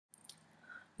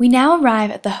We now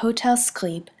arrive at the Hotel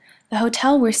Scribe, the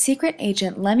hotel where secret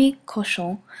agent Lemmy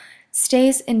Cochon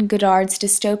stays in Godard's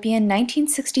dystopian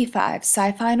 1965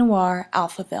 sci-fi noir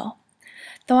Alphaville.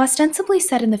 Though ostensibly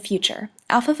set in the future,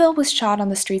 Alphaville was shot on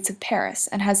the streets of Paris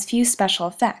and has few special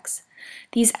effects.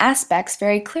 These aspects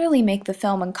very clearly make the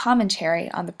film a commentary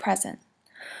on the present.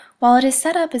 While it is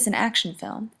set up as an action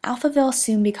film, Alphaville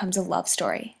soon becomes a love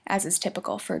story, as is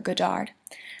typical for Godard.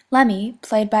 Lemmy,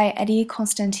 played by Eddie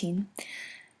Constantine,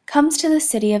 comes to the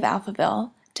city of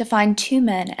Alphaville to find two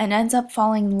men and ends up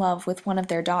falling in love with one of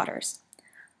their daughters.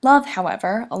 Love,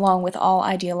 however, along with all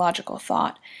ideological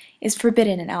thought, is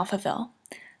forbidden in Alphaville.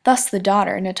 Thus the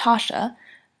daughter, Natasha,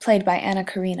 played by Anna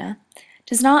Karina,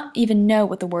 does not even know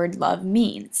what the word love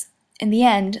means. In the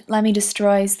end, Lemmy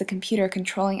destroys the computer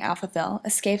controlling Alphaville,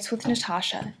 escapes with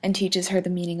Natasha, and teaches her the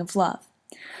meaning of love.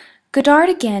 Godard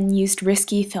again used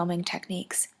risky filming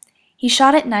techniques. He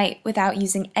shot at night without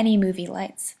using any movie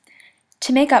lights.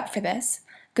 To make up for this,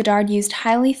 Godard used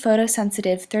highly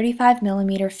photosensitive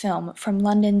 35mm film from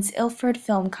London's Ilford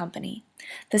Film Company,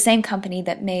 the same company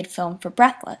that made film for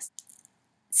Breathless.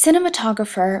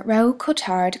 Cinematographer Rue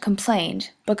Scribe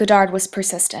complained, but Godard was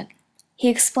persistent. He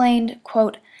explained,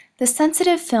 quote, "The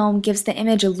sensitive film gives the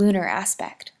image a lunar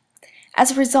aspect." As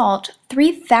a result,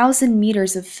 3,000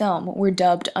 meters of film were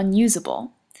dubbed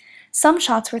unusable. Some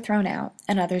shots were thrown out,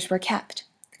 and others were kept.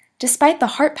 Despite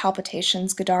the heart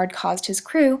palpitations Godard caused his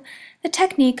crew, the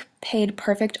technique paid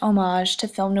perfect homage to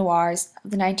film noirs of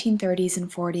the 1930s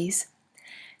and 40s.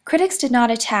 Critics did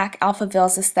not attack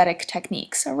Alphaville's aesthetic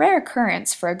techniques, a rare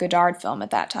occurrence for a Godard film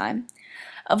at that time.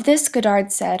 Of this,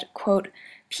 Godard said, quote,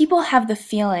 "People have the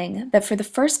feeling that for the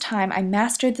first time I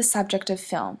mastered the subject of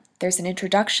film. There's an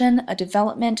introduction, a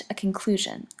development, a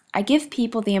conclusion. I give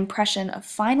people the impression of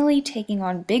finally taking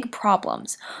on big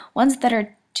problems, ones that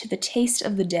are to the taste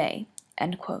of the day."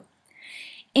 End quote.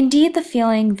 Indeed, the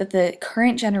feeling that the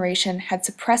current generation had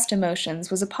suppressed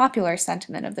emotions was a popular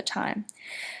sentiment of the time.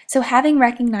 So having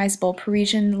recognizable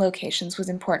Parisian locations was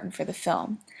important for the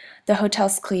film. The Hotel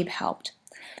Scribe helped.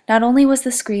 Not only was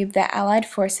the Scribe the Allied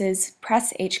Forces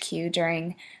press HQ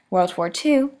during World War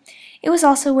II, it was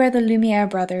also where the Lumiere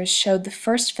brothers showed the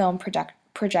first film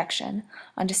projection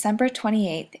on December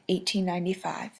 28, 1895.